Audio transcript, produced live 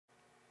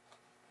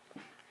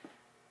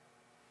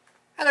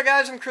Hello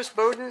guys, I'm Chris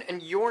Boden,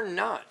 and you're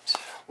not.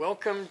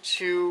 Welcome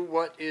to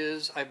what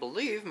is, I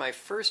believe, my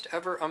first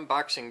ever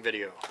unboxing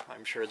video.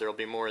 I'm sure there'll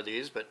be more of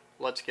these, but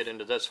let's get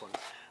into this one.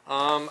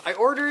 I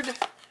ordered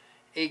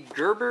a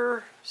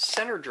Gerber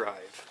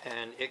Centerdrive,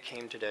 and it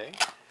came today.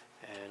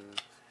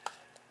 And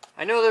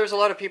I know there's a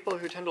lot of people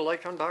who tend to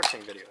like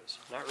unboxing videos.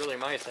 Not really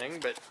my thing,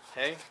 but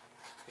hey,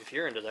 if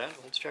you're into that,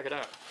 let's check it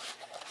out.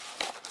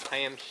 I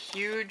am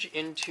huge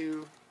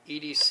into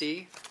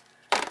EDC,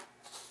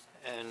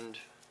 and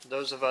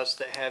those of us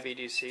that have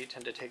EDC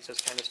tend to take this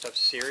kind of stuff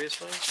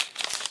seriously.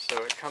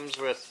 So it comes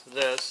with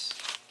this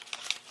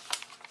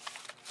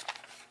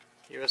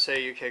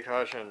USA UK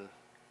caution,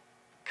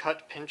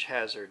 cut pinch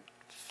hazard,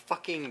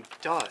 fucking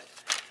dud.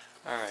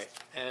 Alright,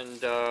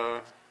 and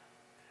that's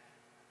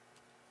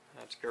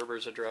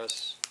Gerber's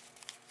address,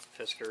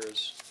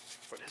 Fisker's,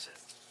 what is it?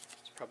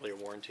 It's probably a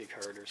warranty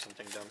card or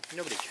something dumb.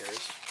 Nobody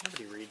cares.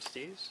 Nobody reads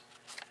these.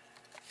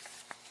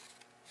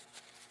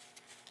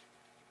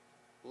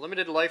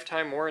 Limited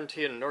lifetime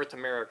warranty in North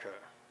America.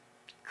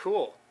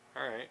 Cool.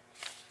 Alright.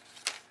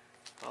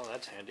 Well,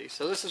 that's handy.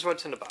 So this is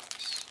what's in the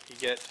box. You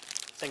get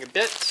a thing of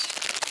bits.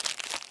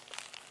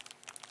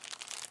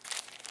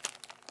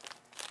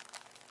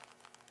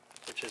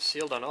 Which is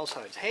sealed on all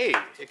sides. Hey!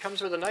 It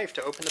comes with a knife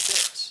to open the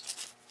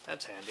bits.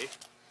 That's handy.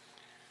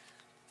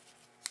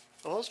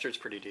 The holster's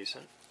pretty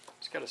decent.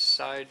 It's got a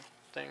side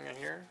thing in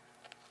here.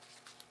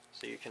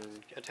 So you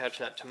can attach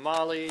that to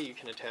Molly. You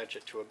can attach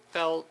it to a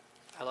belt.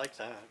 I like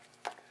that.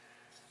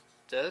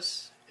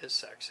 This is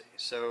sexy.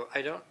 So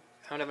I don't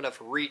have enough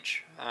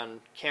reach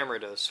on camera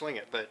to swing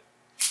it, but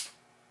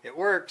it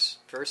works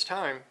first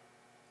time.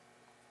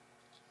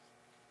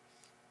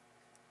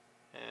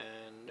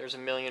 And there's a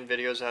million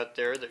videos out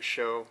there that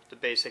show the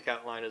basic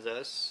outline of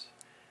this.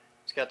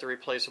 It's got the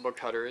replaceable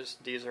cutters.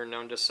 These are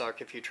known to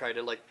suck if you try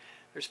to, like,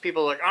 there's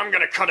people like, I'm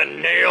gonna cut a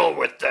nail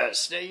with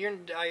this.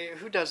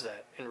 Who does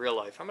that in real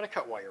life? I'm gonna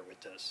cut wire with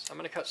this. I'm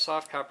gonna cut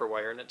soft copper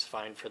wire, and it's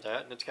fine for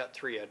that, and it's got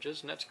 3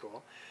 edges, and that's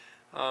cool.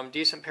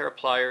 Decent pair of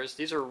pliers.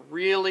 These are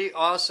really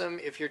awesome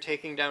if you're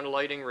taking down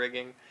lighting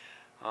rigging.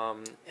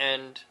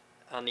 And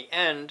on the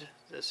end,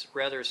 this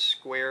rather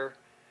square,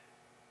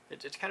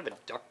 it's kind of a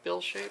duckbill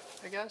shape,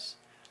 I guess.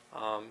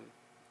 On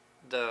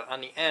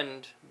the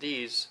end,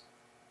 these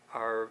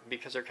are,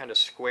 because they're kind of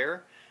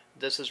square,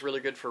 this is really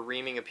good for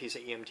reaming a piece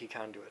of EMT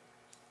conduit.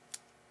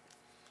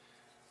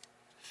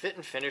 Fit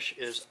and finish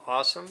is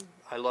awesome.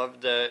 I love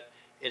that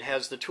it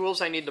has the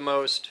tools I need the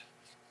most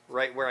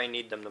right where I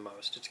need them the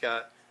most. It's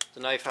got the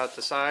knife out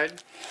the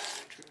side,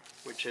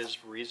 which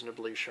is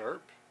reasonably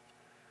sharp.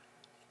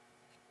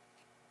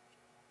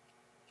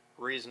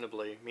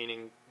 Reasonably,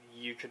 meaning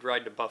you could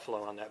ride to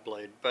Buffalo on that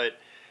blade. But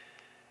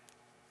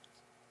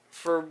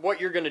for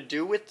what you're going to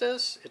do with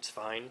this, it's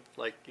fine.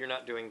 Like, you're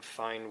not doing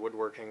fine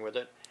woodworking with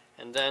it.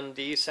 And then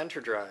the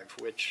Centerdrive,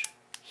 which,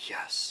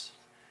 yes.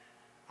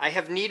 I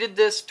have needed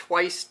this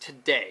twice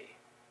today,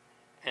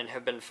 and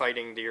have been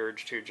fighting the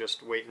urge to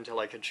just wait until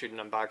I could shoot an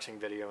unboxing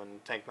video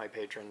and thank my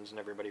patrons and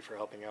everybody for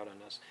helping out on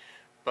this.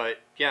 But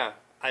yeah,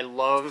 I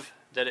love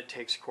that it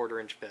takes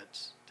 1/4-inch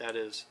bits. That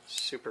is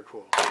super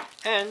cool.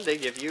 And they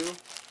give you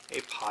a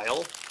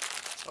pile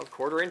of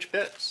 1/4-inch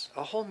bits.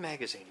 A whole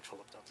magazine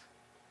full of them.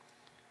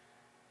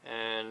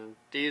 And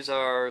these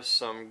are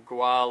some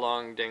Gua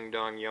Long Ding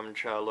Dong Yum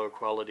Cha low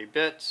quality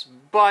bits,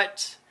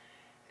 but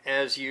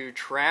as you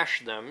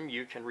trash them,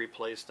 you can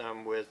replace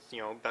them with,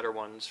 better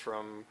ones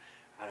from,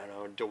 I don't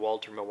know,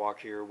 DeWalt or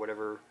Milwaukee or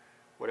whatever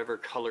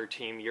color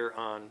team you're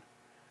on,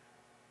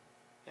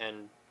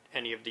 and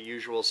any of the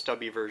usual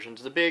stubby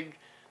versions. The big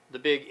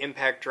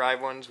impact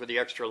drive ones with the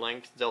extra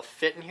length, they'll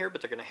fit in here,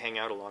 but they're going to hang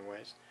out a long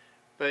ways.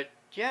 But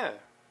yeah,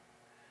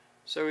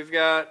 so we've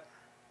got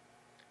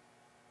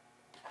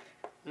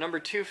number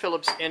 2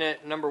 Phillips in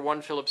it, number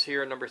 1 Phillips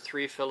here, number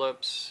 3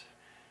 Phillips,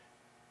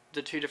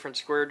 the 2 different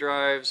square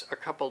drives, a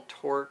couple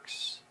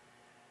Torx,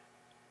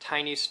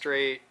 tiny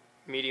straight,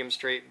 medium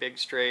straight, big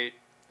straight,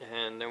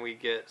 and then we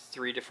get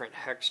 3 different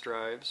hex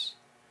drives.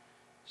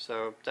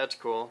 So that's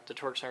cool. The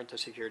Torx aren't the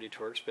security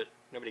Torx, but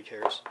nobody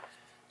cares.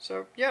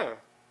 So yeah,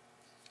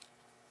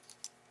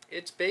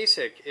 it's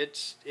basic.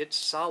 It's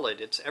solid.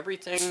 It's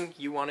everything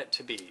you want it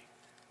to be.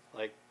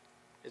 Like,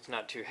 it's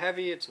not too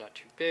heavy. It's not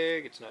too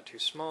big. It's not too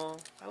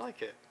small. I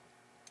like it.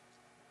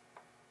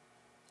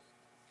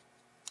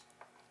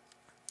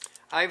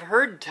 I've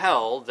heard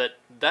tell that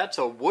that's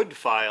a wood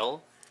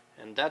file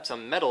and that's a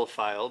metal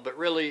file, but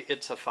really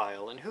it's a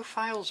file. And who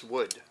files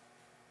wood?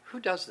 Who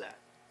does that?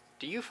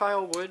 Do you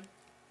file wood?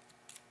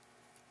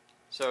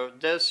 So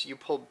this you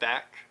pull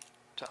back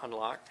to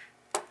unlock,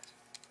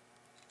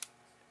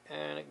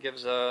 and it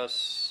gives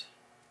us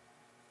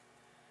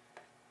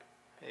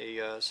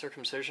a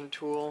circumcision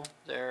tool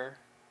there.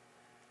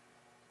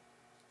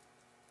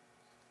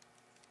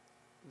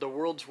 The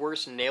world's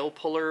worst nail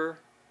puller.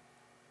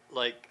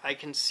 Like, I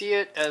can see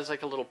it as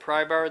like a little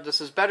pry bar. This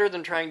is better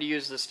than trying to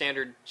use the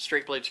standard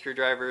straight blade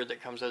screwdriver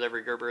that comes with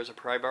every Gerber as a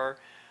pry bar.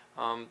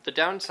 The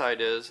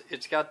downside is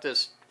it's got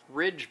this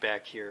ridge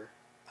back here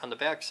on the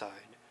back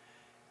side,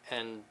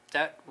 and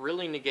that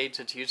really negates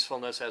its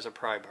usefulness as a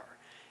pry bar.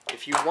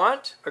 If you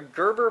want a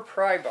Gerber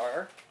pry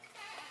bar,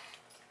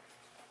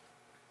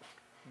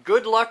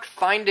 good luck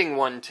finding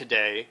one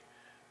today,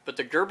 but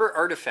the Gerber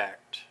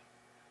Artifact,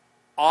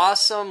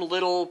 awesome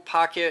little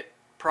pocket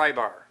pry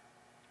bar.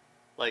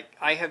 Like,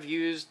 I have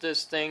used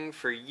this thing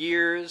for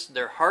years.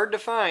 They're hard to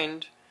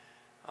find.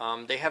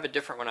 They have a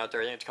different one out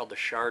there. I think it's called the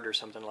Shard or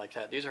something like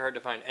that. These are hard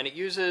to find. And it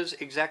uses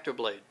X-Acto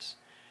blades.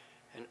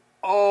 And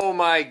oh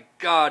my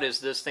god, is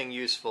this thing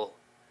useful.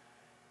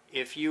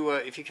 If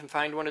you can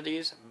find one of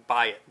these,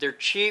 buy it. They're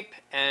cheap,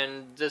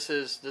 and this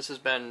has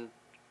been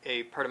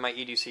a part of my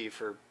EDC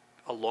for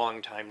a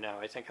long time now.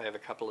 I think I have a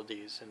couple of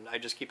these, and I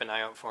just keep an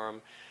eye out for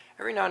them.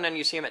 Every now and then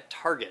you see them at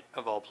Target,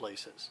 of all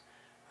places.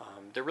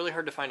 They're really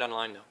hard to find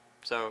online, though.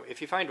 So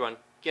if you find one,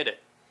 get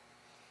it.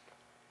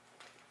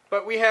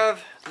 But we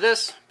have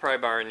this pry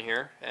bar in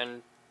here,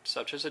 and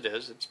such as it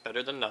is, it's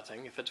better than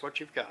nothing if it's what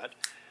you've got.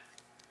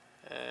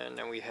 And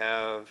then we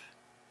have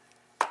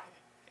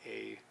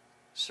a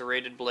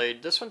serrated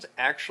blade. This one's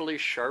actually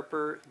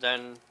sharper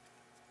than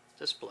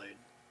this blade.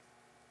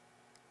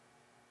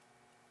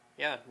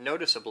 Yeah,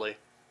 noticeably.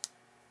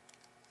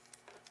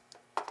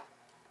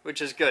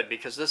 Which is good,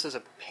 because this is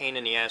a pain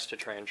in the ass to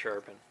try and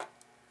sharpen.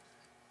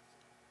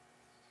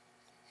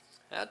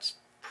 That's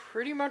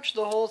pretty much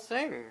the whole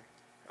thing.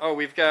 Oh,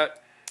 we've got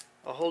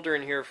a holder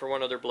in here for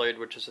one other blade,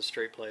 which is a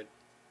straight blade.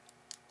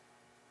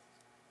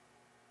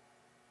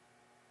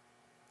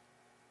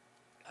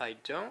 I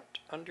don't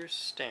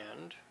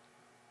understand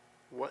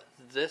what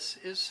this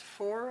is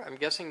for. I'm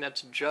guessing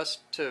that's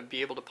just to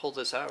be able to pull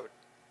this out.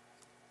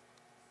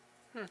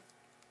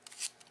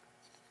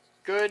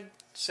 Good,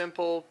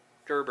 simple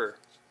Gerber.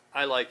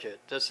 I like it.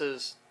 This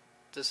is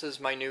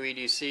my new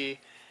EDC,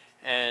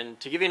 and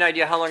to give you an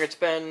idea how long it's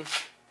been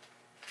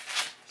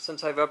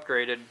since I've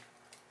upgraded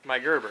my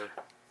Gerber,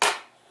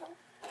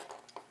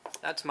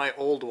 that's my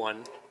old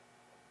one,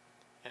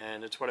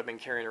 and it's what I've been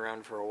carrying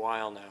around for a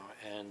while now,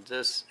 and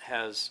this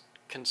has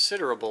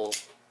considerable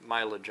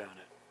mileage on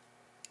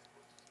it.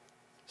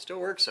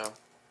 Still works though.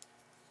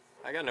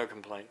 I got no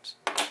complaints.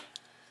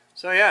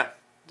 So yeah,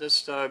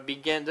 this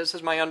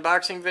is my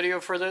unboxing video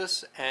for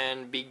this,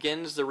 and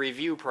begins the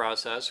review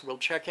process. We'll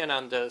check in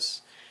on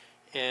this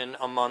in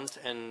a month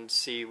and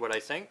see what I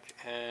think,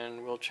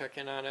 and we'll check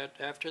in on it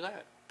after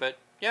that. But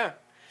yeah,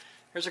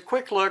 here's a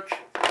quick look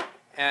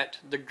at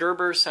the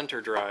Gerber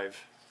Centerdrive.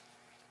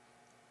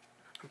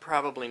 I'm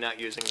probably not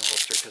using the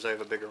holster because I have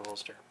a bigger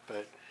holster,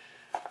 but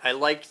I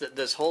like that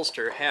this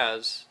holster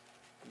has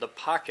the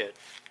pocket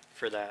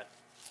for that.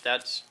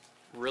 That's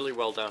really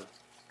well done.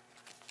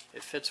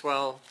 It fits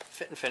well.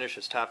 Fit and finish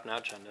is top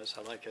notch on this.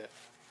 I like it.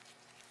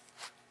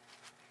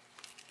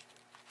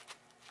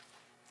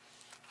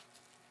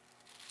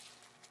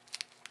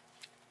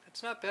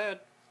 It's not bad.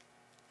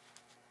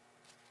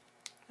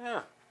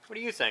 Yeah, what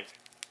do you think?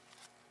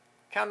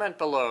 Comment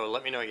below,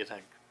 let me know what you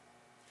think.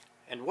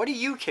 And what do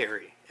you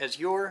carry as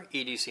your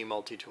EDC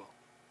multi-tool?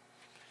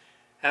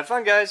 Have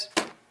fun, guys!